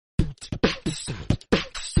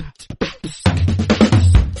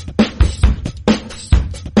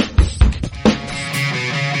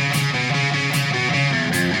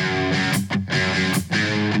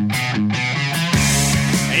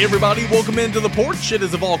everybody. Welcome into the Porch. It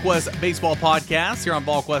is a VolQuest baseball podcast here on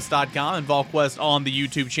VolQuest.com and VolQuest on the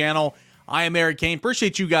YouTube channel. I am Eric Kane.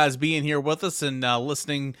 Appreciate you guys being here with us and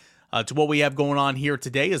listening to what we have going on here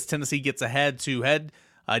today as Tennessee gets ahead to head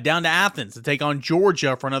down to Athens to take on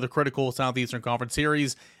Georgia for another critical Southeastern Conference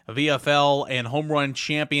series. VFL and home run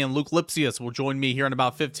champion Luc Lipcius will join me here in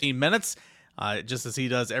about 15 minutes. Just as he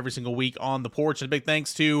does every single week on the Porch. And a big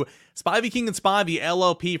thanks to Spivey King and Spivey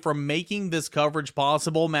LLP for making this coverage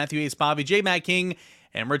possible. Matthew A. Spivey, J. Matt King,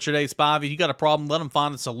 and Richard A. Spivey. If you got a problem, let them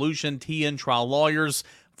find a solution. TN Trial Lawyers,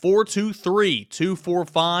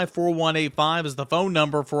 423-245-4185 is the phone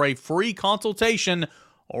number for a free consultation,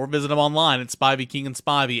 or visit them online at Spivey King and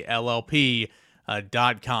Spivey LLP.com.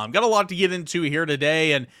 Got a lot to get into here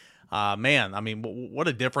today, and man, I mean, what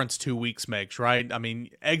a difference 2 weeks makes, right? I mean,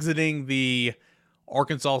 exiting the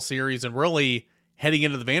Arkansas series and really heading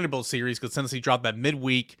into the Vanderbilt series because Tennessee dropped that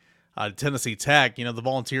midweek to Tennessee Tech. You know, the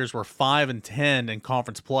Volunteers were 5-10 in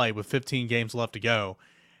conference play with 15 games left to go,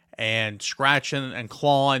 and scratching and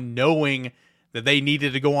clawing, knowing that they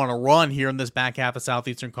needed to go on a run here in this back half of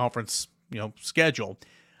Southeastern Conference, schedule.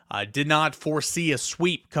 Did not foresee a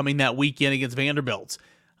sweep coming that weekend against Vanderbilt.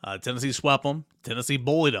 Tennessee swept them. Tennessee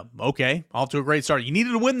bullied them. Okay, off to a great start. You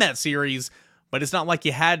needed to win that series, but it's not like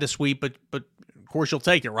you had to sweep, but of course you'll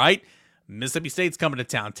take it, right? Mississippi State's coming to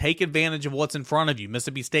town. Take advantage of what's in front of you.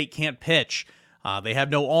 Mississippi State can't pitch. They have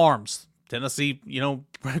no arms. Tennessee,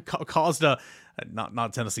 caused a,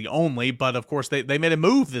 not Tennessee only, but of course they made a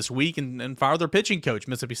move this week and fired their pitching coach,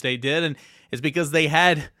 Mississippi State did, and it's because they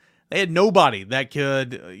had nobody that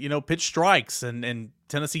could, pitch strikes, and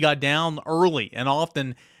Tennessee got down early and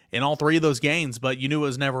often in all three of those games, but you knew it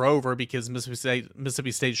was never over because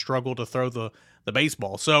Mississippi State struggled to throw the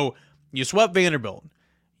baseball. So you swept Vanderbilt.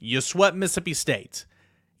 You swept Mississippi State.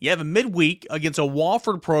 You have a midweek against a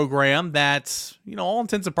Wofford program that, all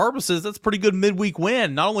intents and purposes, that's a pretty good midweek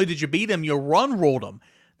win. Not only did you beat them, you run-rolled them.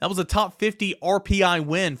 That was a top 50 RPI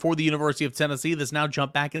win for the University of Tennessee that's now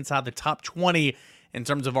jumped back inside the top 20 in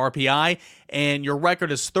terms of RPI, and your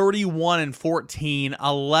record is 31-14,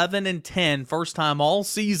 11-10, first time all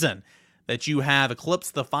season that you have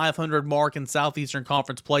eclipsed the 500 mark in Southeastern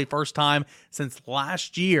Conference play, first time since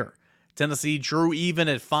last year. Tennessee drew even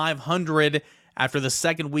at 500 after the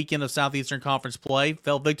second weekend of Southeastern Conference play,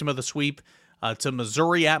 fell victim of the sweep to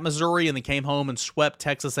Missouri at Missouri, and then came home and swept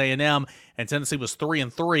Texas A&M, and Tennessee was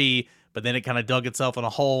 3-3, but then it kind of dug itself in a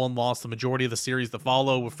hole and lost the majority of the series to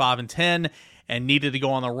follow with 5-10, and needed to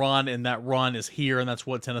go on the run, and that run is here, and that's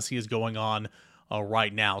what Tennessee is going on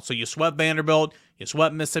right now. So you swept Vanderbilt, you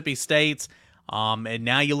swept Mississippi State, and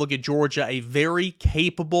now you look at Georgia, a very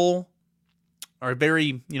capable, or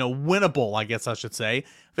very, winnable, I guess I should say,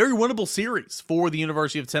 very winnable series for the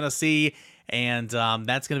University of Tennessee, and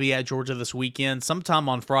that's going to be at Georgia this weekend. Sometime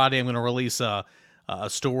on Friday, I'm going to release a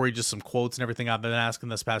story, just some quotes and everything I've been asking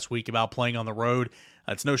this past week about playing on the road.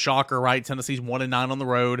 It's no shocker, right? Tennessee's 1-9 on the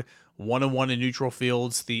road, 1-1 in neutral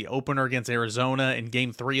fields. The opener against Arizona in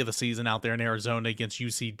Game 3 of the season out there in Arizona against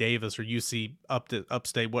UC Davis or UC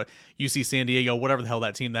Upstate, UC San Diego, whatever the hell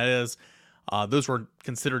that team that is. Those were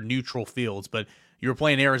considered neutral fields, but you were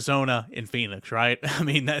playing Arizona in Phoenix, right? I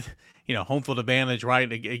mean, that home field advantage,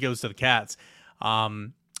 right? It goes to the Cats.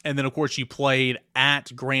 And then, of course, you played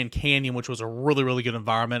at Grand Canyon, which was a really, really good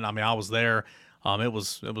environment. I mean, I was there. It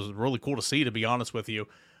was really cool to see, to be honest with you.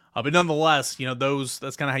 But nonetheless,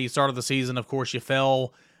 that's kind of how you started the season. Of course, you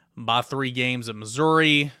fell by 3 games at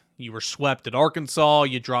Missouri. You were swept at Arkansas.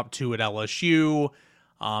 You dropped 2 at LSU,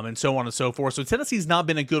 and so on and so forth. So Tennessee's not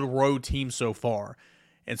been a good road team so far.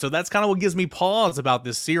 And so that's kind of what gives me pause about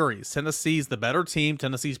this series. Tennessee's the better team.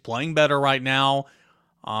 Tennessee's playing better right now.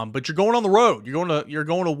 But you're going on the road. You're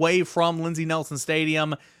going away from Lindsey Nelson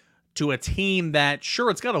Stadium to a team that, sure,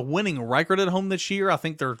 it's got a winning record at home this year. I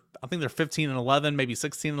think they're 15-11, maybe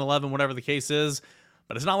 16-11, whatever the case is.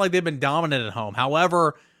 But it's not like they've been dominant at home.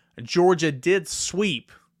 However, Georgia did sweep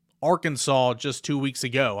Arkansas just 2 weeks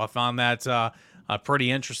ago. I found that pretty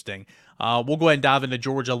interesting. We'll go ahead and dive into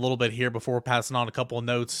Georgia a little bit here before passing on a couple of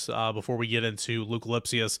notes before we get into Luc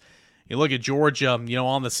Lipcius. You look at Georgia,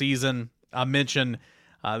 on the season, I mentioned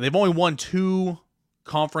they've only won 2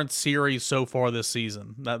 conference series so far this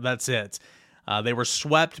season. That's it. They were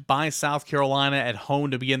swept by South Carolina at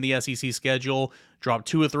home to begin the SEC schedule, dropped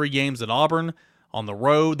 2 of 3 games at Auburn. On the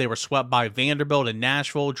road, they were swept by Vanderbilt and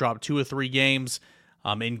Nashville, dropped 2 of 3 games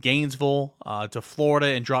in Gainesville to Florida,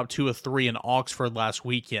 and dropped 2 of 3 in Oxford last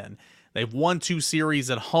weekend. They've won 2 series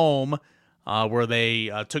at home where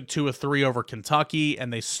they took 2 of 3 over Kentucky,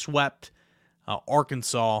 and they swept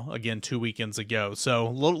Arkansas again 2 weekends ago. So a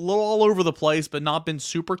little all over the place, but not been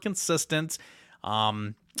super consistent.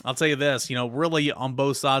 I'll tell you this, really on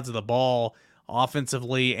both sides of the ball,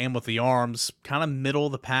 offensively and with the arms, kind of middle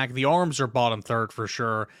of the pack. The arms are bottom third for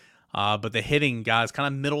sure, but the hitting guys, kind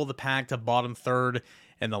of middle of the pack to bottom third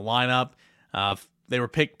in the lineup. They were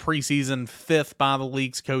picked preseason fifth by the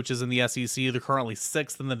league's coaches in the SEC. They're currently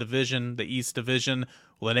sixth in the division, the East Division,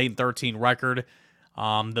 with an 8-13 record.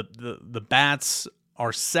 The Bats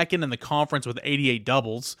are second in the conference with 88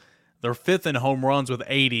 doubles. They're fifth in home runs with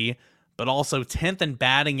 80, but also 10th in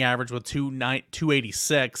batting average with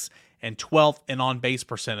 286 and 12th in on-base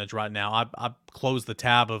percentage right now. I closed the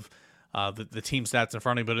tab of the team stats in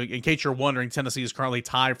front of me, but in case you're wondering, Tennessee is currently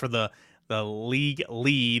tied for the league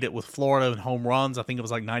lead with Florida in home runs. I think it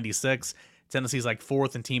was like 96. Tennessee's like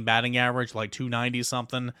fourth in team batting average, like 290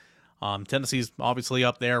 something. Tennessee's obviously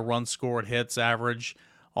up there, runs scored, hits average,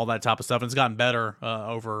 all that type of stuff. And it's gotten better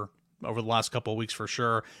over the last couple of weeks for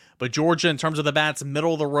sure. But Georgia, in terms of the bats,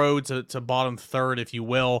 middle of the road to bottom third, if you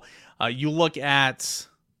will. You look at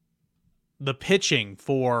the pitching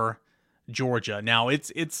for Georgia. Now,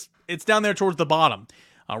 it's down there towards the bottom.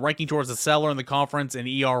 Ranking towards the cellar in the conference in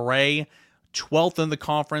ERA, 12th in the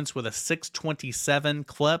conference with a 627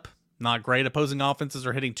 clip. Not great. Opposing offenses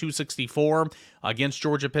are hitting 264 against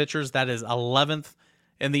Georgia pitchers. That is 11th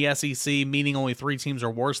in the SEC, meaning only 3 teams are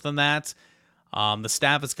worse than that. The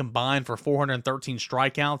staff is combined for 413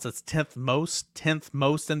 strikeouts. That's 10th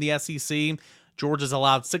most in the SEC. Georgia's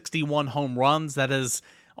allowed 61 home runs. That is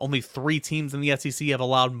only 3 teams in the SEC have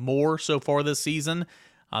allowed more so far this season.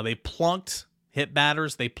 They plunked hit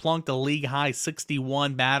batters. They plunked a league-high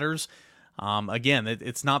 61 batters. Again,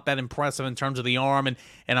 it's not that impressive in terms of the arm, and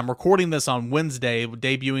I'm recording this on Wednesday,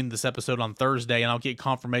 debuting this episode on Thursday, and I'll get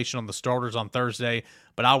confirmation on the starters on Thursday,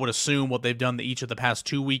 but I would assume what they've done each of the past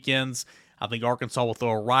 2 weekends. I think Arkansas will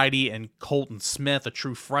throw a righty, and Colton Smith, a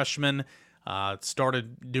true freshman,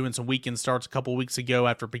 started doing some weekend starts a couple weeks ago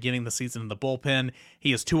after beginning the season in the bullpen.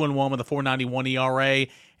 He is 2-1 with a 4.91 ERA,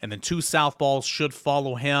 and then 2 southpaws should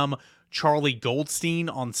follow him. Charlie Goldstein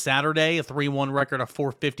on Saturday, a 3-1 record, a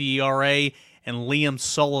 4.50 ERA, and Liam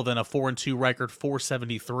Sullivan, a 4-2 record,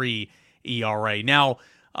 4.73 ERA. Now,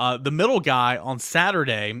 the middle guy on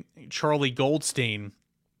Saturday, Charlie Goldstein,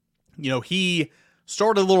 he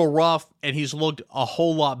started a little rough, and he's looked a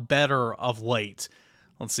whole lot better of late.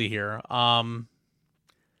 Let's see here.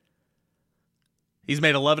 He's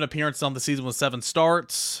made 11 appearances on the season with 7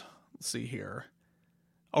 starts. Let's see here.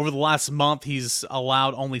 Over the last month, he's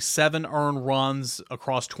allowed only 7 earned runs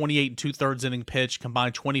across 28 2/3 inning pitch,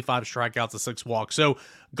 combined 25 strikeouts and 6 walks. So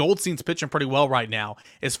Goldstein's pitching pretty well right now.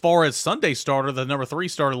 As far as Sunday starter, the number 3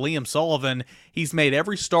 starter, Liam Sullivan, he's made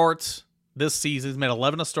every start this season. He's made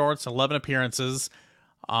 11 starts, 11 appearances.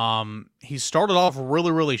 He started off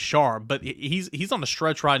really, really sharp, but he's on a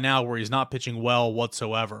stretch right now where he's not pitching well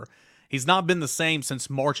whatsoever. He's not been the same since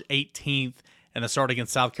March 18th. In a start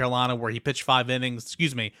against South Carolina where he pitched 5 innings,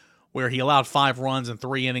 where he allowed 5 runs in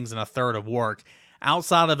 3 innings and a third of work.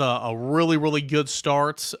 Outside of a really, really good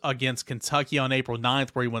start against Kentucky on April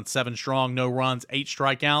 9th where he went 7 strong, no runs, 8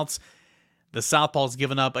 strikeouts, the Southpaw's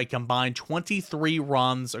given up a combined 23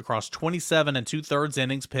 runs across 27 2/3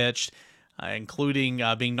 innings pitched, including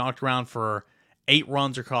being knocked around for 8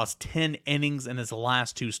 runs across 10 innings in his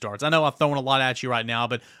last 2 starts. I know I'm throwing a lot at you right now,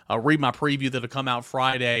 but read my preview that'll come out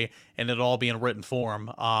Friday, and it'll all be in written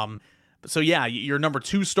form. So, yeah, your number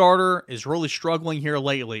 2 starter is really struggling here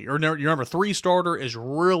lately. Or your number 3 starter is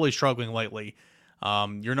really struggling lately.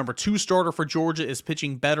 Your number 2 starter for Georgia is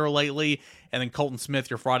pitching better lately. And then Colton Smith,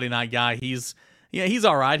 your Friday night guy, he's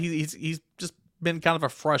all right. He's just been kind of a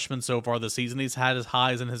freshman so far this season. He's had his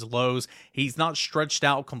highs and his lows. He's not stretched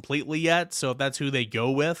out completely yet, so if that's who they go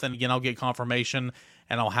with, and again, I'll get confirmation,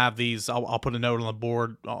 and I'll have these, I'll put a note on the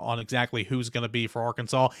board on exactly who's going to be for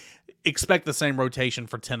Arkansas. Expect the same rotation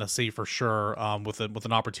for Tennessee for sure, with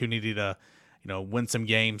an opportunity to win some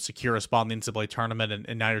games, secure a spot in the NCAA tournament,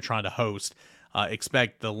 and now you're trying to host.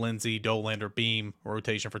 Expect the Lindsey, Dolander, Beam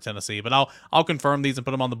rotation for Tennessee. But I'll confirm these and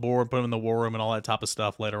put them on the board, put them in the war room and all that type of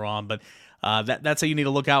stuff later on. But that's how you need to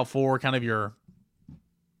look out for kind of your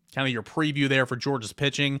preview there for Georgia's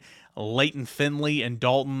pitching. Leighton Finley and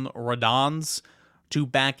Dalton Radons, 2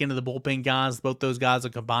 back into the bullpen guys. Both those guys are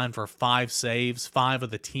combined for 5 saves, 5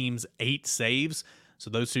 of the team's 8 saves. So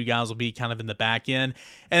those 2 guys will be kind of in the back end.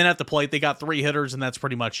 And then at the plate, they got 3 hitters, and that's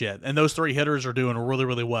pretty much it. And those 3 hitters are doing really,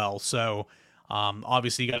 really well. So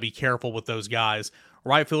obviously, you got to be careful with those guys.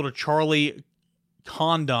 Right fielder Charlie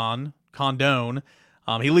Condon.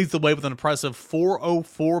 He leads the way with an impressive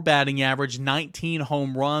 404 batting average, 19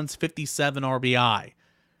 home runs, 57 RBI.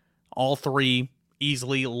 All 3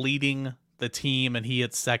 easily leading the team, and he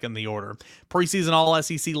hits second in the order. Preseason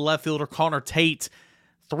All-SEC left fielder Connor Tate,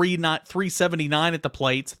 379 at the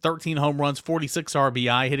plate, 13 home runs, 46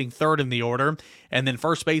 RBI, hitting third in the order. And then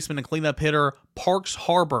first baseman and cleanup hitter Parks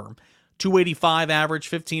Harbor, 285 average,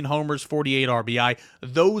 15 homers, 48 RBI.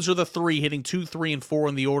 Those are the three hitting 2, 3, and 4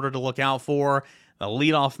 in the order to look out for. The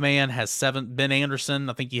leadoff man has 7, Ben Anderson.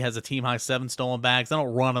 I think he has a team-high 7 stolen bags. I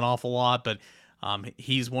don't run an awful lot, but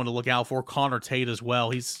he's one to look out for. Connor Tate as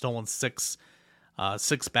well. He's stolen 6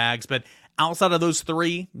 bags. But outside of those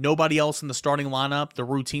three, nobody else in the starting lineup, the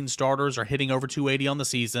routine starters, are hitting over 280 on the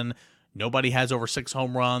season. Nobody has over 6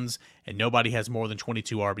 home runs, and nobody has more than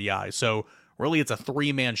 22 RBI. So really, it's a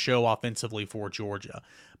three-man show offensively for Georgia.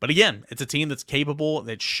 But again, it's a team that's capable,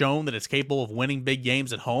 that's shown that it's capable of winning big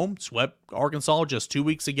games at home. Swept Arkansas just 2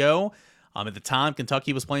 weeks ago. At the time,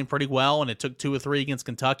 Kentucky was playing pretty well, and it took 2 or 3 against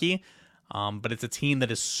Kentucky. But it's a team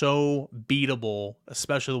that is so beatable,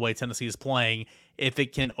 especially the way Tennessee is playing, if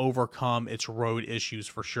it can overcome its road issues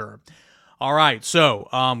for sure. All right, so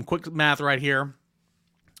quick math right here.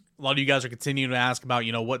 A lot of you guys are continuing to ask about,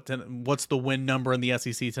 what's the win number in the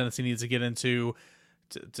SEC Tennessee needs to get into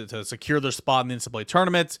to secure their spot in the NCAA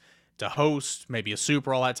tournament, to host, maybe a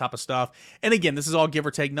super, all that type of stuff. And again, this is all give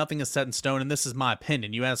or take. Nothing is set in stone, and this is my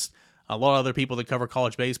opinion. You ask a lot of other people that cover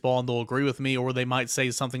college baseball, and they'll agree with me, or they might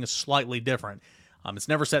say something is slightly different. It's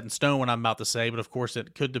never set in stone what I'm about to say, but of course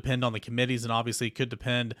it could depend on the committees, and obviously it could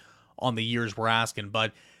depend on the years we're asking.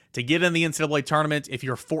 But to get in the NCAA tournament, if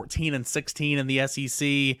you're 14-16 in the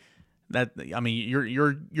SEC,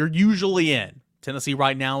 you're usually in. Tennessee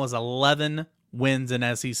right now is 11 wins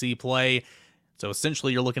in SEC play. So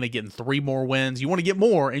essentially you're looking at getting 3 more wins. You want to get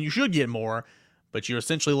more, and you should get more, but you're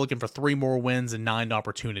essentially looking for 3 more wins and 9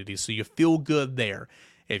 opportunities. So you feel good there.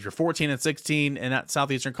 If you're 14-16 in that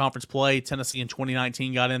Southeastern Conference play, Tennessee in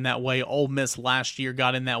 2019 got in that way. Ole Miss last year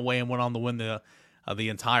got in that way and went on to win the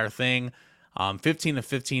entire thing.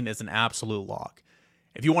 15-15 is an absolute lock.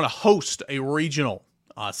 If you want to host a regional,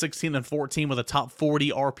 16-14 with a top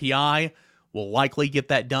 40 RPI, will likely get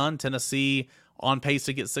that done. Tennessee on pace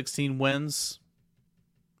to get 16 wins.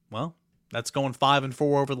 Well, that's going 5-4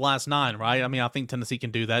 over the last 9, right? I mean, I think Tennessee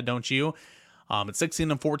can do that, don't you? At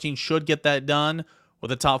 16-14 should get that done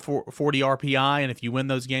with a top 40 RPI, and if you win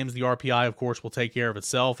those games, the RPI, of course, will take care of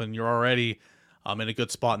itself, and you're already in a good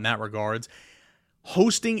spot in that regards.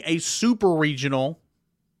 Hosting a super regional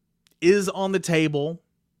is on the table,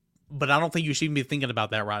 but I don't think you should even be thinking about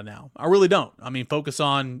that right now. I really don't. I mean, focus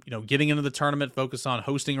on getting into the tournament, focus on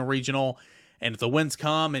hosting a regional, and if the wins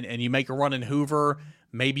come and you make a run in Hoover,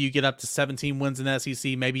 maybe you get up to 17 wins in the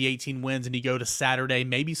SEC, maybe 18 wins, and you go to Saturday,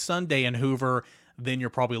 maybe Sunday in Hoover, then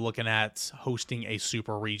you're probably looking at hosting a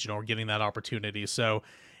super regional or getting that opportunity. So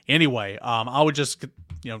anyway, I would just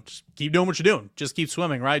keep doing what you're doing. Just keep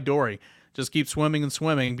swimming, right, Dory? Just keep swimming and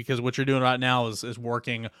swimming, because what you're doing right now is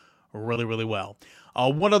working really, really well.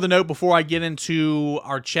 One other note before I get into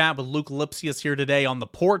our chat with Luc Lipcius here today on the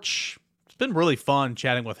Porch. It's been really fun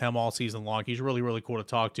chatting with him all season long. He's really, really cool to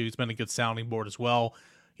talk to. He's been a good sounding board as well,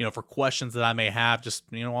 for questions that I may have just,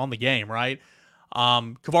 on the game, right?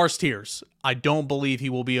 Kavaris Tears, I don't believe he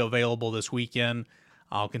will be available this weekend.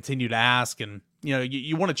 I'll continue to ask, and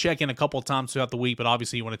you want to check in a couple of times throughout the week, but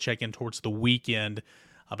obviously you want to check in towards the weekend.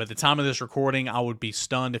 But at the time of this recording, I would be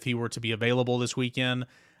stunned if he were to be available this weekend.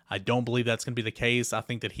 I don't believe that's going to be the case. I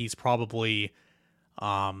think that he's probably,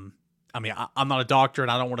 I'm not a doctor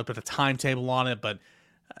and I don't want to put a timetable on it, but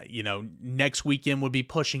next weekend would be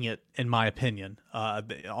pushing it, in my opinion,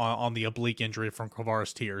 on the oblique injury from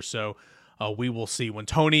Kavaris Tears. So we will see. When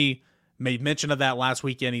Tony made mention of that last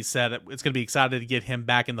weekend, he said it's going to be excited to get him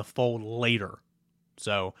back in the fold later.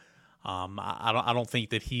 So I don't think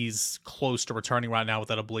that he's close to returning right now with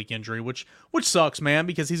that oblique injury, which sucks, man,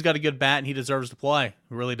 because he's got a good bat and he deserves to play.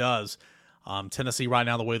 He really does. Tennessee right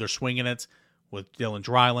now, the way they're swinging it with Dylan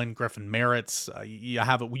Dryland, Griffin Merritt's, you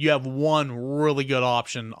have one really good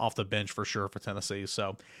option off the bench for sure for Tennessee.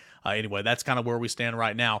 So anyway, that's kind of where we stand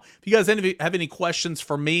right now. If you guys have any questions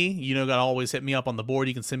for me, got to always hit me up on the board.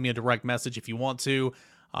 You can send me a direct message if you want to.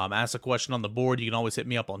 Ask a question on the board. You can always hit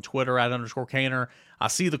me up on Twitter @_Caner. I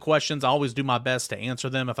see the questions. I always do my best to answer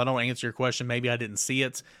them. If I don't answer your question, maybe I didn't see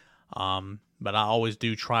it. But I always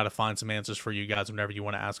do try to find some answers for you guys whenever you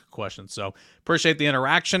want to ask a question. So appreciate the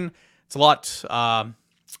interaction. It's a lot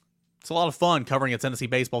of fun covering a Tennessee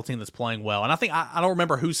baseball team that's playing well. And I think I don't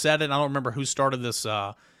remember who said it. I don't remember who started this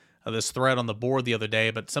thread on the board the other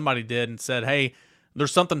day, but somebody did and said, hey,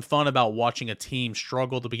 there's something fun about watching a team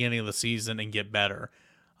struggle at the beginning of the season and get better.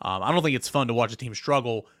 I don't think it's fun to watch a team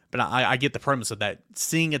struggle, but I get the premise of that.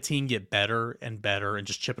 Seeing a team get better and better and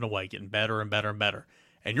just chipping away, getting better and better and better.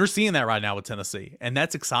 And you're seeing that right now with Tennessee, and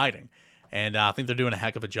that's exciting. And I think they're doing a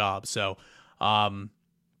heck of a job. So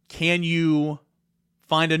can you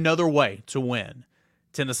find another way to win?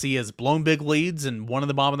 Tennessee has blown big leads and won in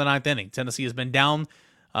the bottom of the ninth inning. Tennessee has been down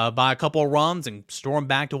by a couple of runs and stormed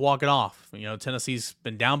back to walk it off. Tennessee's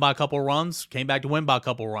been down by a couple of runs, came back to win by a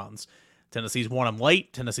couple of runs. Tennessee's won them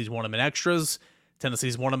late. Tennessee's won them in extras.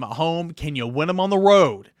 Tennessee's won them at home. Can you win them on the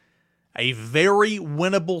road? A very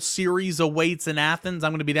winnable series awaits in Athens.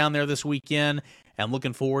 I'm going to be down there this weekend and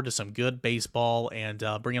looking forward to some good baseball and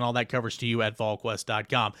bringing all that coverage to you at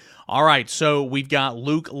volquest.com. All right, so we've got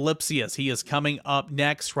Luc Lipcius. He is coming up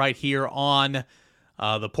next right here on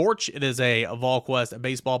The Porch. It is a VolQuest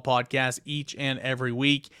baseball podcast each and every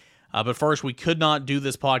week. But first, we could not do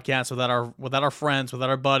this podcast without our friends, without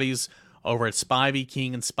our buddies over at Spivey,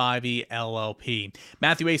 King and Spivey, LLP.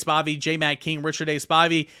 Matthew A. Spivey, J. Matt King, Richard A.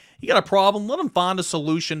 Spivey. You got a problem? Let them find a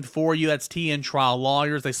solution for you. That's TN Trial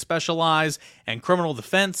Lawyers. They specialize in criminal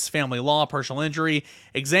defense, family law, personal injury.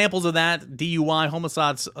 Examples of that: DUI,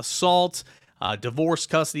 homicide, assault, divorce,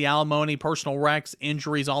 custody, alimony, personal wrecks,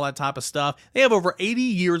 injuries, all that type of stuff. They have over 80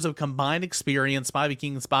 years of combined experience. Spivey,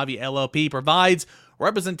 King and Spivey, LLP provides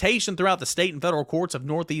representation throughout the state and federal courts of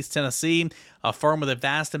Northeast Tennessee, a firm with a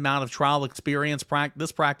vast amount of trial experience.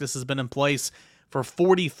 This practice has been in place for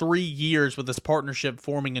 43 years, with this partnership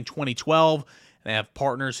forming in 2012. They have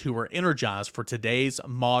partners who are energized for today's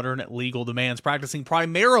modern legal demands, practicing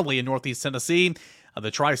primarily in Northeast Tennessee,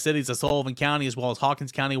 the Tri-Cities of Sullivan County, as well as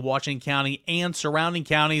Hawkins County, Washington County, and surrounding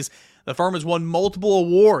counties. The firm has won multiple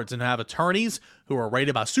awards and have attorneys who are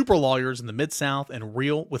rated by super lawyers in the Mid-South and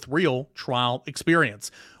with real trial experience.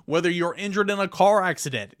 Whether you're injured in a car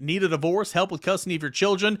accident, need a divorce, help with custody of your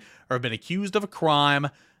children, or have been accused of a crime,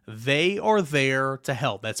 they are there to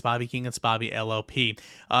help. That's Spivey, King and Spivey, LLP.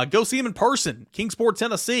 Go see them in person. Kingsport,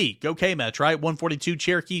 Tennessee. Go K-Mets, right? 142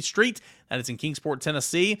 Cherokee Street. That is in Kingsport,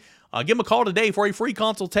 Tennessee. Give them a call today for a free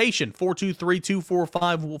consultation.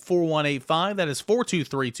 423-245-4185. That is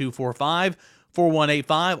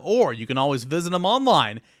 423-245-4185. Or you can always visit them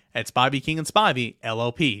online at Spivey, King and Spivey,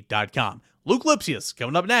 LLP.com. Luc Lipcius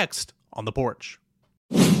coming up next on The Porch.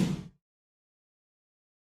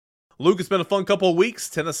 Luke, it's been a fun couple of weeks.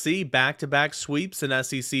 Tennessee back-to-back sweeps in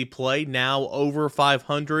SEC play, now over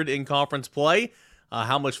 500 in conference play.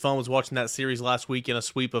 How much fun was watching that series last week in a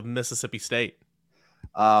sweep of Mississippi State?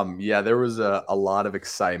 Yeah, there was a lot of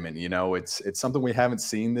excitement. It's something we haven't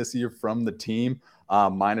seen this year from the team,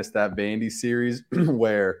 minus that Vandy series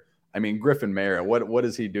where, Griffin Merritt, what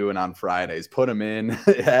is he doing on Fridays? Put him in,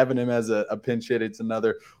 having him as a pinch hit. It's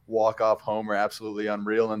another walk-off homer, absolutely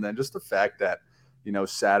unreal. And then just the fact that,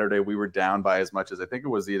 Saturday we were down by as much as I think it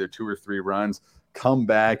was either 2 or 3 runs, come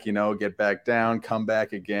back, get back down, come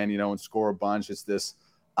back again, and score a bunch. It's this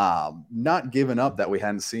not giving up that we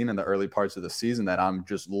hadn't seen in the early parts of the season that I'm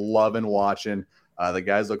just loving watching. The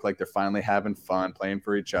guys look like they're finally having fun playing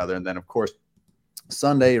for each other. And then, of course,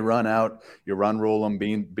 Sunday you run out, you run rule them.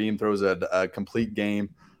 Beam throws a complete game.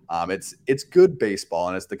 It's good baseball,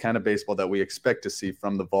 and it's the kind of baseball that we expect to see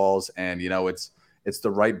from the Vols. And, it's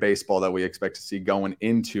the right baseball that we expect to see going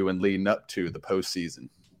into and leading up to the postseason.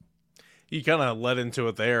 You kind of led into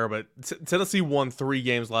it there, but Tennessee won 3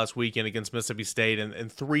 games last weekend against Mississippi State in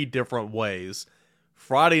 3 different ways.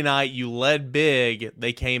 Friday night, you led big.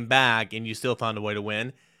 They came back, and you still found a way to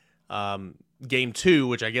win. Game 2,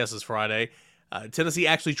 which I guess is Friday, Tennessee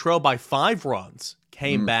actually trailed by 5 runs,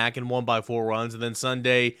 came back and won by 4 runs. And then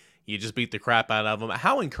Sunday, you just beat the crap out of them.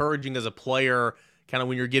 How encouraging as a player, kind of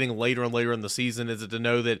when you're getting later and later in the season, is it to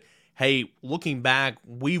know that, hey, looking back,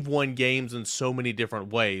 we've won games in so many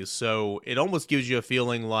different ways. So it almost gives you a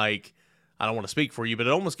feeling like, I don't want to speak for you, but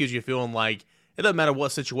it almost gives you a feeling like it doesn't matter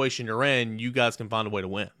what situation you're in, you guys can find a way to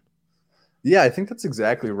win. Yeah, I think that's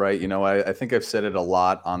exactly right. I think I've said it a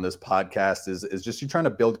lot on this podcast is just you're trying to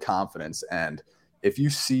build confidence. And if you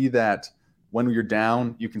see that when you're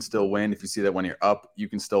down, you can still win. If you see that when you're up, you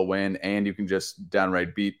can still win, and you can just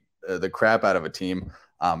downright beat the crap out of a team.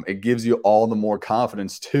 It gives you all the more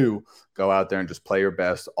confidence to go out there and just play your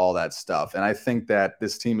best, all that stuff. And I think that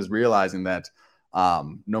this team is realizing that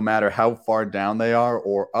no matter how far down they are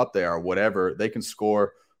or up they are, whatever, they can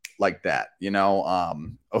score like that.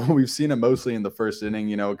 We've seen it mostly in the first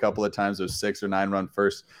inning, a couple of times those 6 or 9 run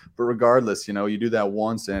first. But regardless, you do that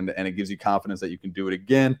once and it gives you confidence that you can do it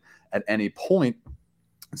again at any point.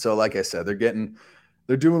 So like I said,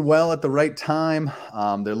 they're doing well at the right time.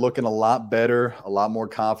 They're looking a lot better, a lot more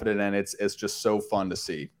confident, and it's just so fun to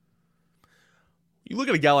see. You look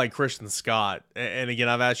at a guy like Christian Scott, and again,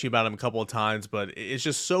 I've asked you about him a couple of times, but it's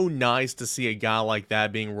just so nice to see a guy like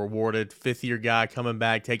that being rewarded. 5th-year guy coming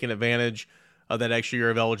back, taking advantage of that extra year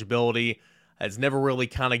of eligibility. Has never really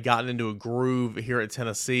kind of gotten into a groove here at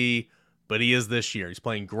Tennessee, but he is this year. He's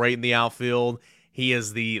playing great in the outfield. He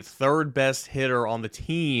is the third best hitter on the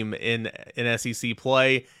team in SEC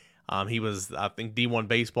play. He was, I think, D1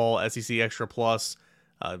 Baseball, SEC Extra Plus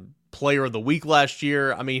Player of the Week last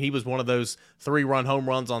year. I mean, he was one of those 3-run home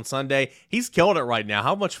runs on Sunday. He's killing it right now.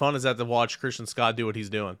 How much fun is that to watch Christian Scott do what he's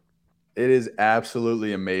doing? It is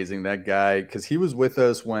absolutely amazing, that guy, because he was with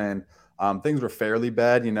us when things were fairly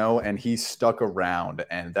bad, and he stuck around.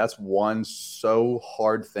 And that's one so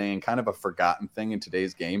hard thing, kind of a forgotten thing in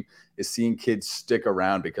today's game, is seeing kids stick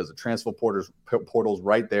around, because the transfer portal's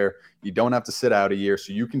right there. You don't have to sit out a year,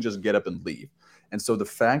 so you can just get up and leave. And so the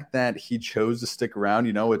fact that he chose to stick around,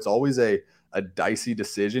 it's always a dicey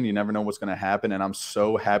decision. You never know what's going to happen. And I'm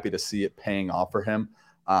so happy to see it paying off for him.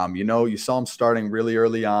 You saw him starting really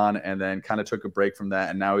early on and then kind of took a break from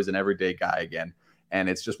that. And now he's an everyday guy again. And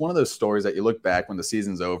it's just one of those stories that you look back when the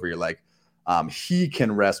season's over, you're like, he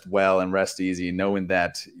can rest well and rest easy, knowing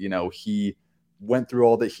that, he went through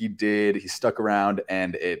all that he did. He stuck around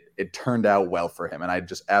and it turned out well for him. And I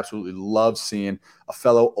just absolutely love seeing a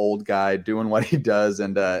fellow old guy doing what he does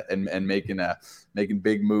and making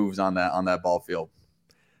big moves on that ball field.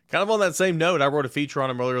 Kind of on that same note, I wrote a feature on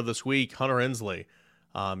him earlier this week, Hunter Hensley.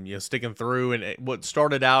 Sticking through, and what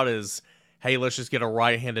started out as, hey, let's just get a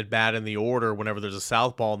right-handed bat in the order whenever there's a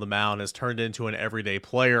southpaw on the mound, has turned into an everyday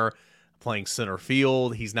player playing center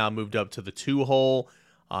field. He's now moved up to the 2-hole.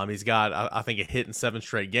 He's got, I think, a hit in 7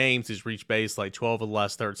 straight games. He's reached base like 12 of the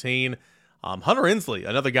last 13. Hunter Hensley,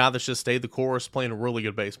 another guy that's just stayed the course, playing really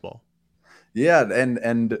good baseball. Yeah,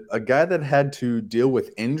 and a guy that had to deal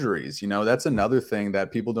with injuries. That's another thing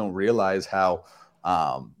that people don't realize, how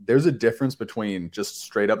there's a difference between just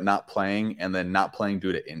straight up not playing and then not playing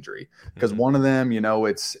due to injury. Because one of them,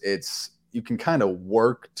 it's you can kind of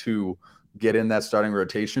work to get in that starting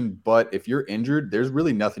rotation, but if you're injured, there's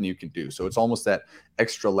really nothing you can do. So it's almost that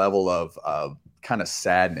extra level of kind of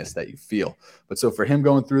sadness that you feel. But so for him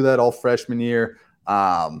going through that all freshman year,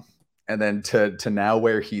 and then to now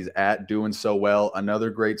where he's at, doing so well, another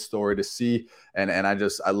great story to see. And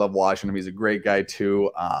I love watching him. He's a great guy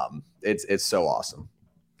too. It's so awesome.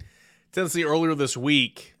 Tennessee earlier this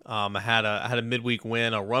week had a midweek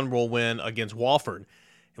win, a run roll win against Wofford.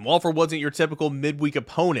 And Wofford wasn't your typical midweek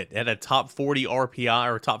opponent. It had a top 40 RPI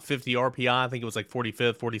or top 50 RPI. I think it was like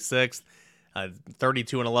 45th, 46th,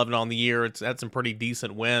 32-11 on the year. It's had some pretty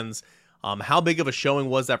decent wins. How big of a showing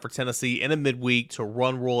was that for Tennessee in a midweek to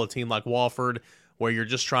run roll a team like Wofford, where you're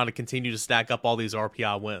just trying to continue to stack up all these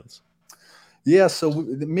RPI wins? Yeah, so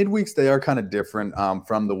the midweeks, they are kind of different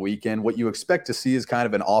from the weekend. What you expect to see is kind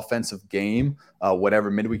of an offensive game,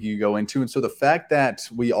 whatever midweek you go into. And so the fact that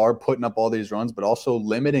we are putting up all these runs, but also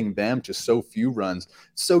limiting them to so few runs,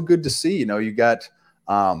 it's so good to see. You got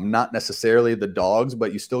not necessarily the dogs,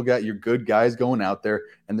 but you still got your good guys going out there,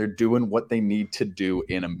 and they're doing what they need to do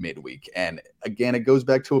in a midweek. And again, it goes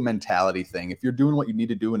back to a mentality thing. If you're doing what you need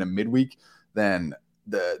to do in a midweek, then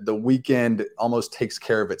the weekend almost takes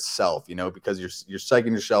care of itself, because you're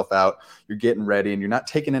psyching yourself out, you're getting ready, and you're not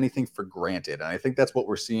taking anything for granted. And I think that's what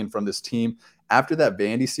we're seeing from this team after that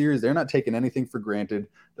Vandy series. They're not taking anything for granted.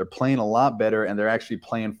 They're playing a lot better, and they're actually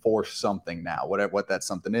playing for something now. What that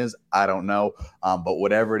something is, I don't know. But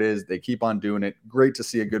whatever it is, they keep on doing it. Great to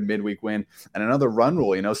see a good midweek win and another run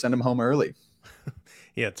rule, send them home early.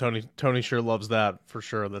 Yeah, Tony sure loves that for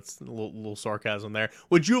sure. That's a little sarcasm there.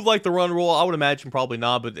 Would you have liked the run rule? I would imagine probably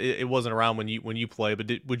not, but it wasn't around when you play.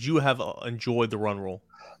 But would you have enjoyed the run rule?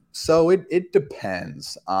 So it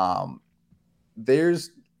depends. I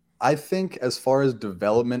think as far as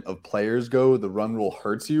development of players go, the run rule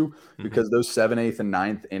hurts you because those 7th, 8th, and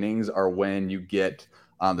 9th innings are when you get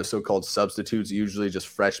the so-called substitutes, usually just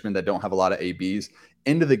freshmen that don't have a lot of ABs,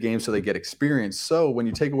 into the game so they get experience. So when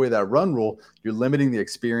you take away that run rule, you're limiting the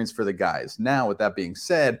experience for the guys. Now, with that being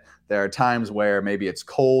said, there are times where maybe it's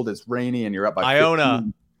cold, it's rainy, and you're up by Iona.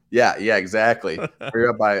 15. Yeah, exactly. You're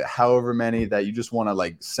up by however many that you just want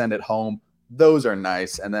to send it home. Those are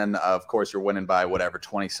nice. And then, of course, you're winning by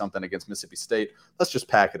 20-something against Mississippi State. Let's just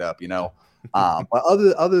pack it up, But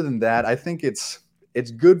other than that, I think it's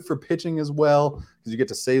good for pitching as well because you get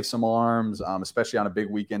to save some arms, especially on a big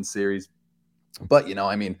weekend series. But, I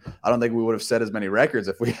don't think we would have set as many records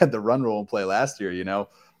if we had the run rule in play last year,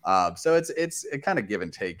 So it's kind of give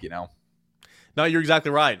and take, No, you're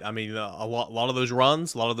exactly right. A lot of those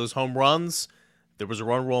runs, a lot of those home runs, there was a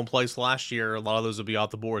run rule in place last year. A lot of those will be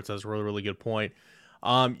off the board. So that's a really, really good point.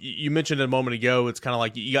 You mentioned it a moment ago, it's kind of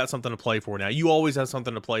like you got something to play for now. You always have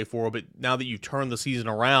something to play for, but now that you've turned the season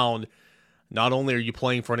around, not only are you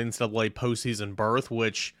playing for an NCAA postseason berth,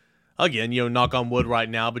 which, again, knock on wood right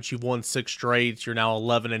now, but you've won 6 straight. You're now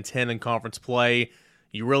 11-10 in conference play.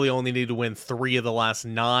 You really only need to win 3 of the last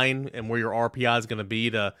 9, and where your RPI is going to be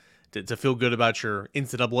to feel good about your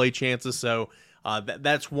NCAA chances. So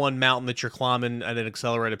that's one mountain that you're climbing at an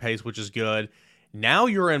accelerated pace, which is good. Now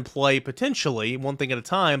you're in play potentially, one thing at a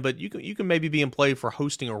time, but you can maybe be in play for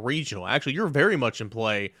hosting a regional. Actually, you're very much in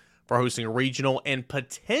play for hosting a regional and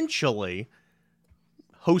potentially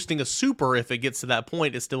hosting a super if it gets to that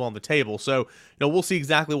point is still on the table. So, we'll see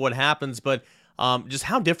exactly what happens, but just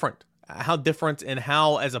how different and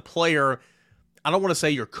how as a player, I don't want to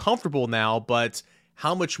say you're comfortable now, but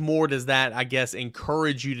how much more does that, I guess,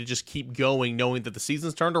 encourage you to just keep going, knowing that the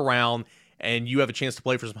season's turned around and you have a chance to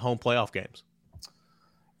play for some home playoff games?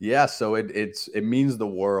 Yeah, so it means the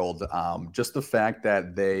world. Just the fact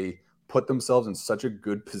that they put themselves in such a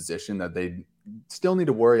good position that they still need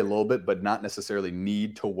to worry a little bit, but not necessarily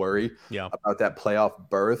need to worry Yeah. about that playoff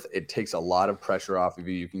berth. It takes a lot of pressure off of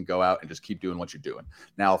you. You can go out and just keep doing what you're doing.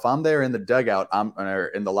 Now, if I'm there in the dugout, or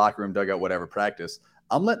in the locker room, dugout, whatever, practice,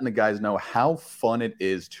 I'm letting the guys know how fun it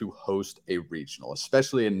is to host a regional,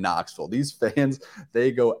 especially in Knoxville. These fans,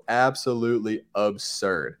 they go absolutely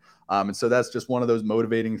absurd. And so that's just one of those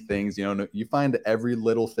motivating things. You find every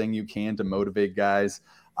little thing you can to motivate guys.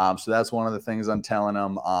 So that's one of the things I'm telling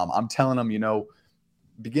them. I'm telling them,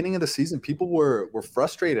 beginning of the season, people were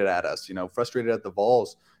frustrated at us, frustrated at the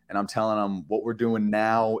Vols. And I'm telling them what we're doing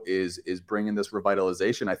now is bringing this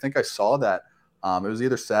revitalization. I think I saw that it was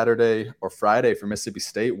either Saturday or Friday for Mississippi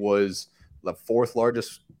State was the 4th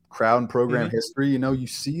largest crowd in program history. You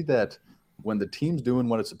see that when the team's doing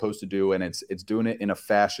what it's supposed to do and it's doing it in a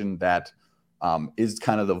fashion that is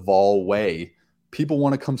kind of the Vol way, people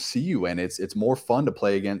want to come see you, and it's more fun to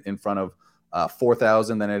play again in front of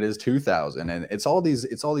 4,000 than it is 2,000, and it's all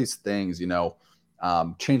these things,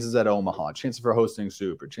 chances at Omaha, chances for hosting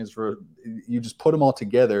super, chances for you just put them all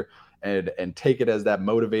together and take it as that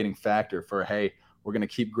motivating factor for, hey, we're going to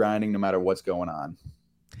keep grinding no matter what's going on.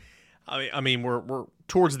 I mean, we're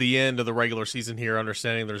towards the end of the regular season here,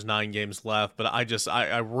 understanding there's 9 games left, but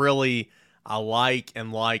I really like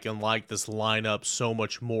this lineup so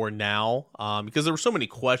much more now because there were so many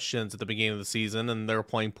questions at the beginning of the season, and they were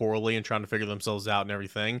playing poorly and trying to figure themselves out and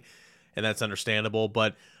everything, and that's understandable.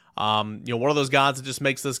 But one of those guys that just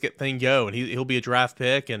makes this thing go, and he'll be a draft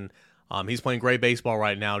pick, and he's playing great baseball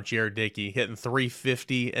right now. Jared Dickey hitting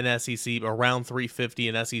 350 in SEC, around 350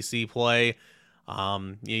 in SEC play.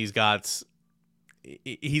 He's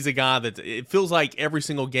a guy that it feels like every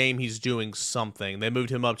single game he's doing something. They moved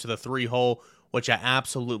him up to the 3 hole, which I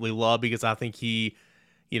absolutely love because I think he,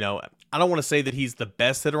 I don't want to say that he's the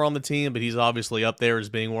best hitter on the team, but he's obviously up there as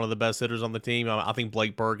being one of the best hitters on the team. I think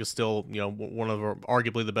Blake Burke is still, one of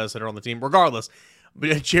arguably the best hitter on the team, regardless.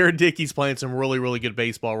 But Jared Dickey's playing some really, really good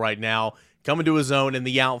baseball right now, coming to his own in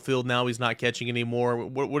the outfield. Now he's not catching anymore.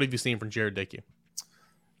 What have you seen from Jared Dickey?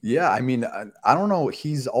 Yeah, I mean, I don't know.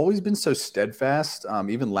 He's always been so steadfast,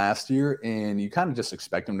 even last year, and you kind of just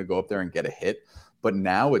expect him to go up there and get a hit. But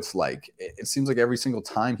now it's like it seems like every single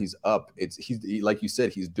time he's up, like you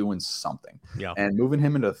said, he's doing something. Yeah. And moving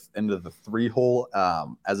him into the 3 hole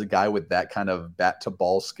as a guy with that kind of bat to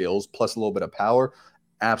ball skills plus a little bit of power,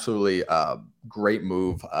 absolutely great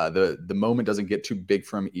move. The moment doesn't get too big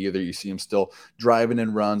for him either. You see him still driving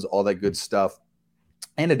in runs, all that good stuff,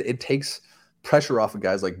 and it takes pressure off of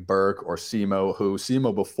guys like Burke or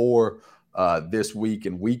Simo before this week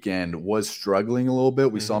and weekend was struggling a little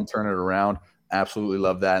bit. We saw him turn it around. Absolutely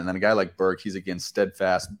love that. And then a guy like Burke, he's again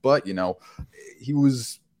steadfast, but he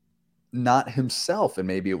was not himself, and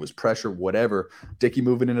maybe it was pressure, whatever. Dickey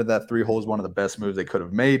moving into that 3 hole is one of the best moves they could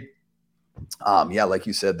have made. Yeah, like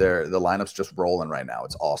you said, the lineup's just rolling right now.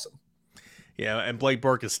 It's awesome. Yeah, and Blake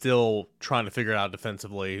Burke is still trying to figure it out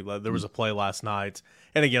defensively. There was a play last night,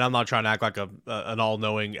 and again, I'm not trying to act like an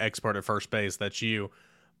all-knowing expert at first base. That's you.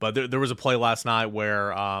 But there was a play last night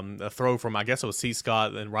where a throw from, I guess it was C.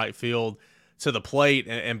 Scott in right field to the plate,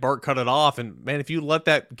 and Burke cut it off. And, man, if you let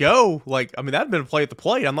that go, that'd have been a play at the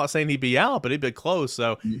plate. I'm not saying he'd be out, but he'd been close.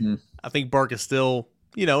 So I think Burke is still,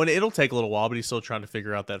 and it'll take a little while, but he's still trying to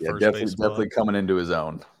figure out that first base. Definitely coming into his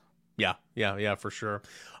own. Yeah, for sure.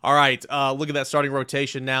 All right, look at that starting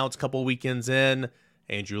rotation now. It's a couple weekends in.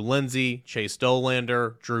 Andrew Lindsey, Chase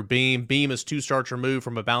Dolander, Drew Beam. Beam is 2 starts removed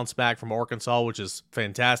from a bounce back from Arkansas, which is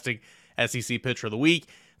fantastic. SEC pitcher of the week.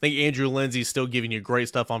 I think Andrew Lindsey's still giving you great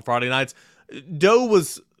stuff on Friday nights. Doe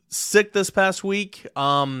was sick this past week.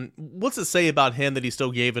 What's it say about him that he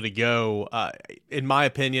still gave it a go? In my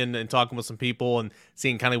opinion, and talking with some people and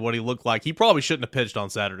seeing kind of what he looked like, he probably shouldn't have pitched on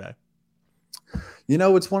Saturday.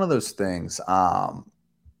 It's one of those things.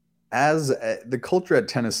 As the culture at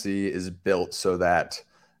Tennessee is built so that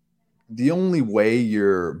the only way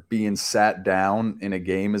you're being sat down in a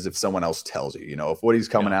game is if someone else tells you. You know, if Woody's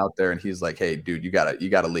coming Yeah. out there and he's like, "Hey, dude, you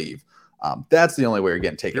gotta leave." That's the only way you're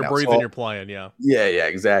getting If taken you're out. breathing, So you're playing. Yeah. yeah,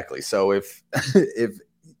 exactly. So if if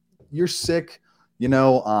you're sick, you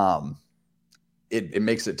know, it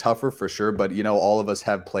makes it tougher for sure. But you know, all of us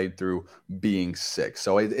have played through being sick,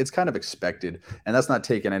 so it's kind of expected, and that's not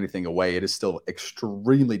taking anything away. It is still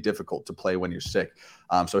extremely difficult to play when you're sick.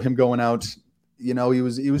 So him going out, you know, he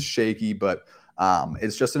was shaky, but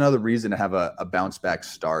it's just another reason to have a bounce back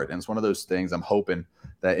start. And it's one of those things. I'm hoping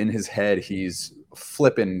that in his head he's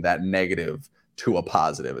flipping that negative to a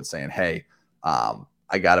positive and saying, "Hey,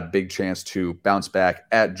 I got a big chance to bounce back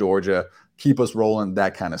at Georgia, keep us rolling,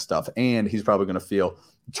 that kind of stuff." And he's probably going to feel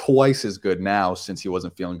twice as good now since he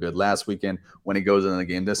wasn't feeling good last weekend when he goes into the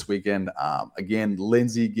game this weekend. Again,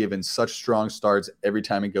 Lindsey giving such strong starts every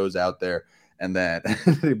time he goes out there. And then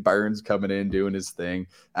Burns coming in, doing his thing,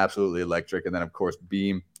 absolutely electric. And then, of course,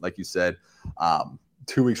 Beam, like you said,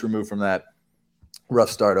 2 weeks removed from that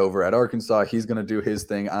rough start over at Arkansas. He's going to do his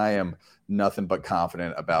thing. I am nothing but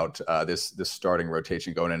confident about this starting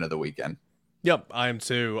rotation going into the weekend. Yep, I am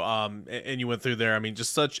too. And you went through there. I mean,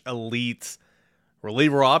 just such elite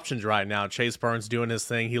reliever options right now. Chase Burns doing his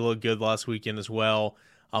thing. He looked good last weekend as well.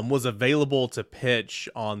 Was available to pitch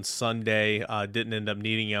on Sunday. Didn't end up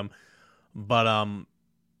needing him. But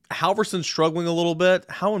Halverson's struggling a little bit.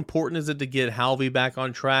 How important is it to get Halvey back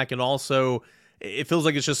on track? And also, it feels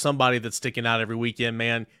like it's just somebody that's sticking out every weekend,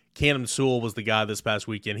 man. Canham Sewell was the guy this past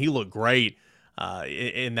weekend. He looked great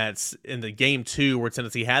in the game 2 where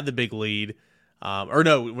Tennessee had the big lead.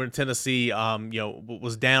 When Tennessee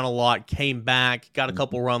was down a lot, came back, got a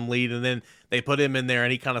couple run lead, and then they put him in there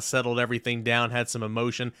and he kind of settled everything down, had some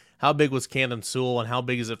emotion. How big was Canham Sewell, and how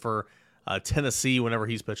big is it for Tennessee whenever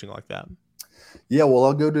he's pitching like that? Yeah, well,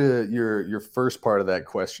 I'll go to your first part of that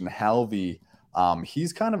question. Halvey,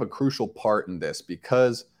 he's kind of a crucial part in this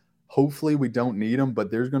because hopefully we don't need him,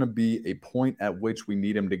 but there's going to be a point at which we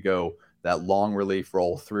need him to go that long relief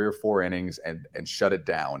role, 3 or 4 innings, and shut it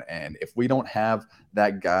down. And if we don't have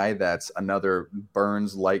that guy that's another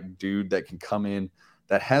Burns-like dude that can come in,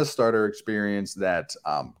 that has starter experience, that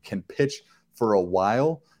can pitch for a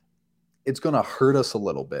while, it's going to hurt us a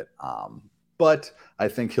little bit. But I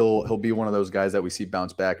think he'll be one of those guys that we see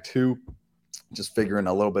bounce back too, just figuring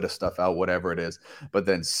a little bit of stuff out, whatever it is. But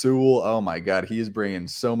then Sewell, oh my God, he is bringing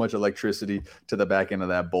so much electricity to the back end of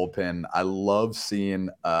that bullpen. I love seeing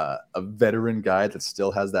a veteran guy that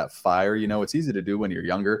still has that fire. You know, it's easy to do when you're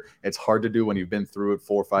younger. It's hard to do when you've been through it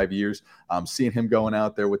 4 or 5 years. Seeing him going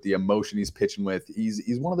out there with the emotion he's pitching with,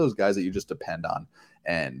 he's one of those guys that you just depend on.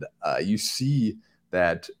 And you see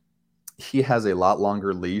that he has a lot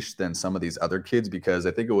longer leash than some of these other kids, because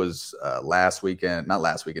I think it was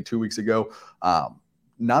 2 weeks ago.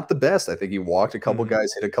 Not the best. I think he walked a couple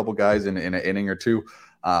guys, hit a couple guys in an inning or two.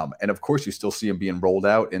 And of course you still see him being rolled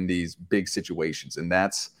out in these big situations. And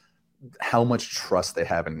that's how much trust they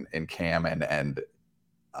have in Cam. And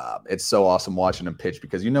it's so awesome watching him pitch,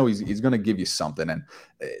 because, you know, he's going to give you something, and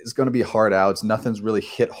it's going to be hard outs. Nothing's really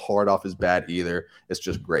hit hard off his bat either. It's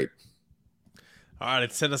just great. All right,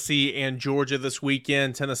 it's Tennessee and Georgia this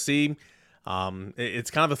weekend. Tennessee,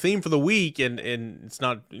 it's kind of a theme for the week, and it's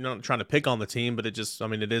not, you're not trying to pick on the team, but it is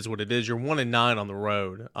what it is. You're 1-9 on the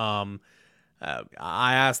road. I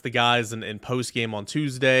asked the guys in post game on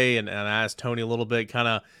Tuesday, and I asked Tony a little bit, kind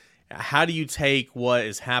of, how do you take what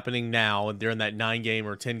is happening now during that 9-game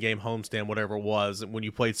or 10-game homestand, whatever it was, when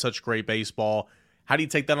you played such great baseball? How do you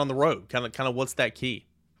take that on the road? Kind of, what's that key?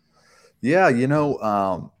 Yeah, you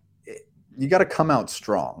know. You got to come out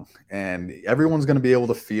strong, and everyone's going to be able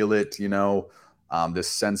to feel it, you know, this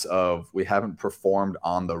sense of we haven't performed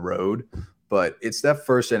on the road, but it's that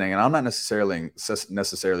first inning. And I'm not necessarily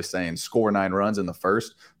saying score 9 runs in the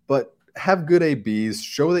first, but have good ABs,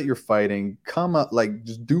 show that you're fighting, come up, like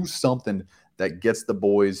just do something that gets the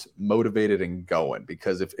boys motivated and going.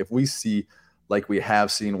 Because if we see, like we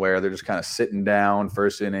have seen, where they're just kind of sitting down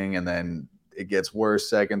first inning and then it gets worse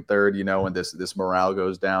second, third, you know, and this morale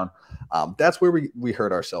goes down. That's where we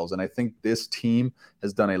hurt ourselves. And I think this team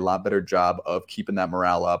has done a lot better job of keeping that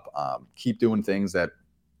morale up, keep doing things that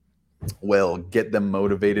will get them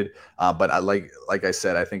motivated. But like I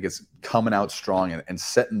said, I think it's coming out strong and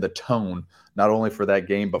setting the tone, not only for that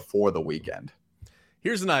game, but for the weekend.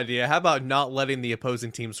 Here's an idea. How about not letting the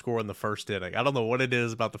opposing team score in the first inning? I don't know what it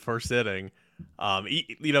is about the first inning.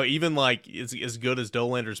 Even like as good as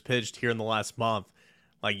Dolander's pitched here in the last month,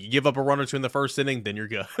 like you give up a run or two in the first inning, then you're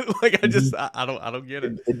good. Like I don't get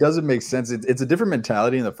it. It doesn't make sense. It's a different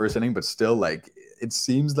mentality in the first inning, but still, like, it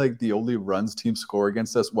seems like the only runs teams score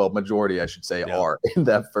against us, well, majority I should say, are in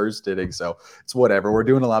that first inning. So it's whatever. We're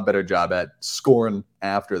doing a lot better job at scoring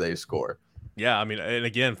after they score. Yeah, I mean, and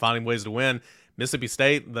again, finding ways to win. Mississippi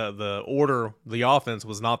State, the offense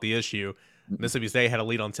was not the issue. Mississippi State had a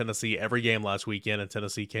lead on Tennessee every game last weekend, and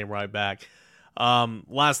Tennessee came right back.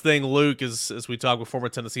 Last thing, Luke, is as we talk with former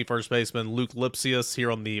Tennessee first baseman Luc Lipcius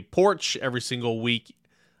here on the Porch every single week,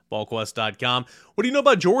 BallQuest.com. What do you know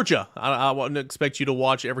about Georgia? I wouldn't expect you to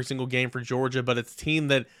watch every single game for Georgia, but it's a team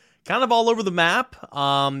that kind of all over the map.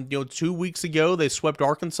 2 weeks ago they swept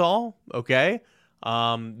Arkansas. Okay.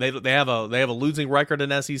 They have a losing record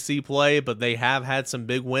in SEC play, but they have had some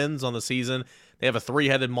big wins on the season. They have a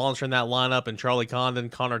three-headed monster in that lineup, and Charlie Condon,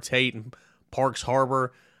 Connor Tate, and Parks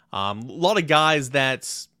Harbor. A lot of guys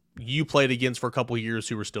that you played against for a couple of years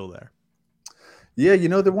who were still there. Yeah,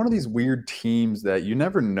 they're one of these weird teams that you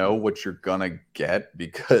never know what you're gonna get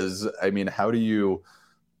because, I mean, how do you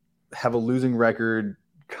have a losing record,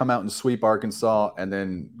 come out and sweep Arkansas, and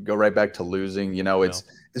then go right back to losing? It's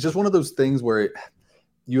just one of those things where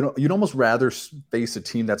you'd almost rather face a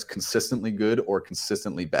team that's consistently good or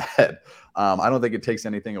consistently bad. I don't think it takes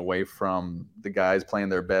anything away from the guys playing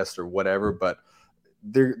their best or whatever, but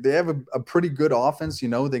they have a pretty good offense.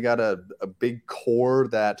 They got a big core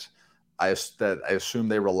that I assume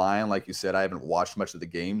they rely on. Like you said, I haven't watched much of the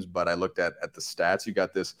games, but I looked at the stats. You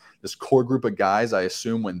got this core group of guys. I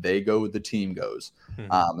assume when they go, the team goes.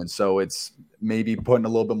 And so it's maybe putting a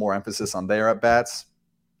little bit more emphasis on their at-bats.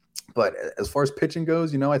 But as far as pitching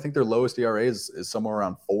goes, I think their lowest ERA is somewhere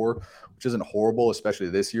around 4, which isn't horrible, especially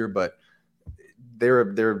this year. But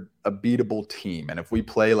they're a beatable team. And if we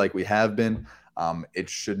play like we have been, it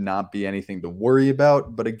should not be anything to worry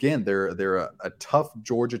about. But again, they're a tough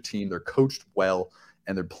Georgia team. They're coached well,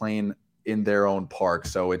 and they're playing in their own park.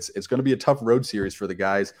 So it's going to be a tough road series for the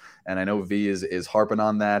guys. And I know V is harping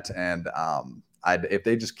on that. And if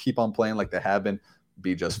they just keep on playing like they have been,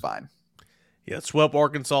 be just fine. Yeah, swept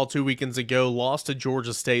Arkansas 2 weekends ago, lost to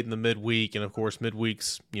Georgia State in the midweek, and of course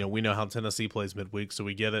midweeks, we know how Tennessee plays midweek, so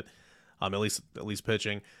we get it. At least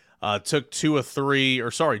pitching. Dropped 2 of 3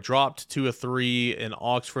 in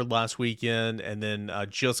Oxford last weekend, and then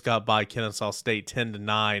just got by Kennesaw State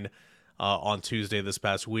 10-9 on Tuesday this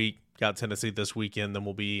past week. Got Tennessee this weekend, then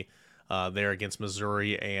we'll be there against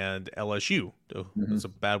Missouri and LSU. It's a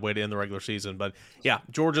bad way to end the regular season. But yeah,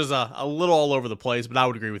 Georgia's a little all over the place, but I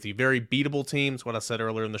would agree with you. Very beatable teams, what I said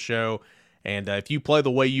earlier in the show. And if you play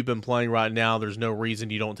the way you've been playing right now, there's no reason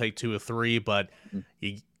you don't take 2 of 3, but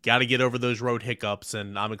you got to get over those road hiccups,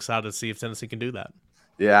 and I'm excited to see if Tennessee can do that.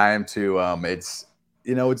 Yeah, I am too.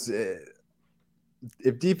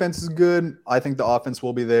 If defense is good, I think the offense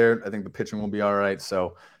will be there. I think the pitching will be all right.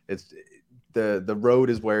 So it's the road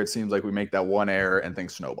is where it seems like we make that one error and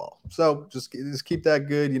things snowball. So just keep that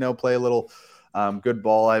good. Play a little good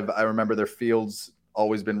ball. I remember their field's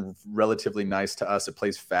always been relatively nice to us. It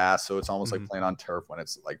plays fast, so it's almost like playing on turf when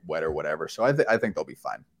it's like wet or whatever. So I think they'll be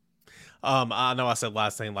fine. I know I said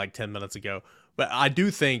last thing like 10 minutes ago, but I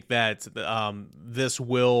do think that this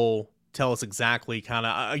will tell us exactly kind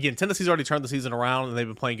of, again, Tennessee's already turned the season around and they've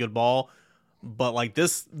been playing good ball, but like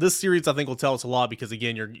this series I think will tell us a lot because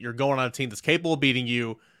again, you're going on a team that's capable of beating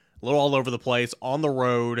you, a little all over the place on the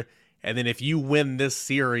road, and then if you win this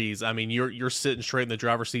series, I mean you're sitting straight in the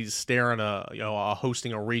driver's seat staring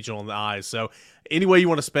hosting a regional in the eyes. So any way you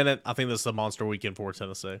want to spin it, I think this is a monster weekend for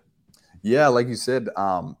Tennessee. Yeah, like you said,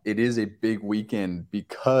 it is a big weekend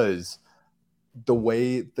because the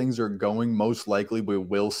way things are going, most likely we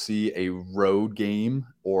will see a road game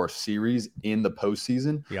or series in the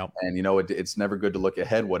postseason. Yep. And, it's never good to look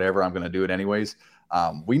ahead. Whatever, I'm going to do it anyways.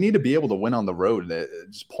 We need to be able to win on the road,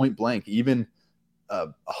 just point blank. Even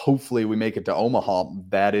hopefully we make it to Omaha,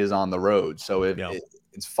 that is on the road. So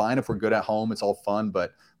it's fine if we're good at home. It's all fun,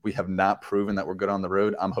 but we have not proven that we're good on the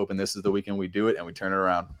road. I'm hoping this is the weekend we do it and we turn it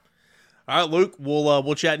around. All right, Luke,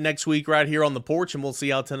 we'll chat next week right here on the Porch, and we'll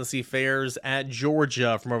see how Tennessee fares at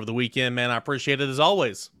Georgia from over the weekend. Man, I appreciate it as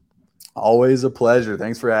always. Always a pleasure.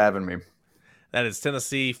 Thanks for having me. That is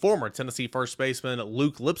former Tennessee first baseman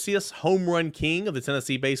Luc Lipcius, home run king of the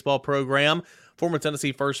Tennessee baseball program, former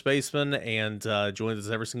Tennessee first baseman, and joins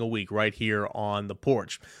us every single week right here on the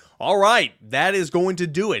Porch. All right, that is going to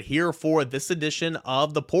do it here for this edition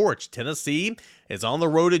of the Porch. Tennessee is on the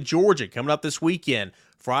road at Georgia coming up this weekend.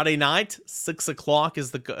 Friday night, 6 o'clock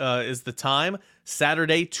is the time.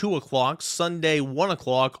 Saturday, 2 o'clock. Sunday, 1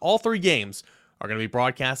 o'clock. All 3 games are going to be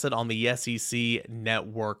broadcasted on the SEC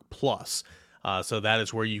Network Plus. So that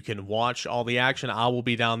is where you can watch all the action. I will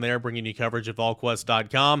be down there bringing you coverage at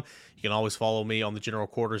volquest.com. You can always follow me on the general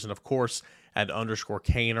quarters and, of course, at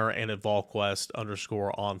 _Caner and at VolQuest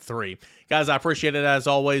 _on3. Guys, I appreciate it as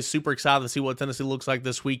always. Super excited to see what Tennessee looks like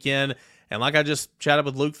this weekend. And like I just chatted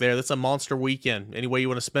with Luke there, this is a monster weekend. Any way you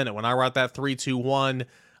want to spin it. When I write that 3-2-1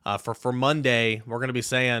 for Monday, we're going to be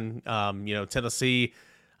saying, Tennessee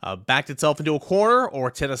backed itself into a corner,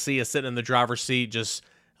 or Tennessee is sitting in the driver's seat just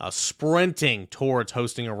sprinting towards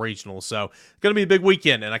hosting a regional. So it's going to be a big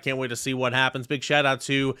weekend, and I can't wait to see what happens. Big shout out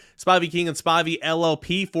to Spivey King and Spivey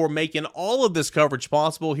LLP for making all of this coverage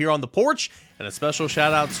possible here on the Porch, and a special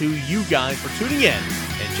shout out to you guys for tuning in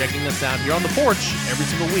and checking us out here on the Porch every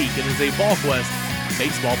single week. It is a VolQuest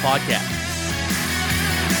baseball podcast.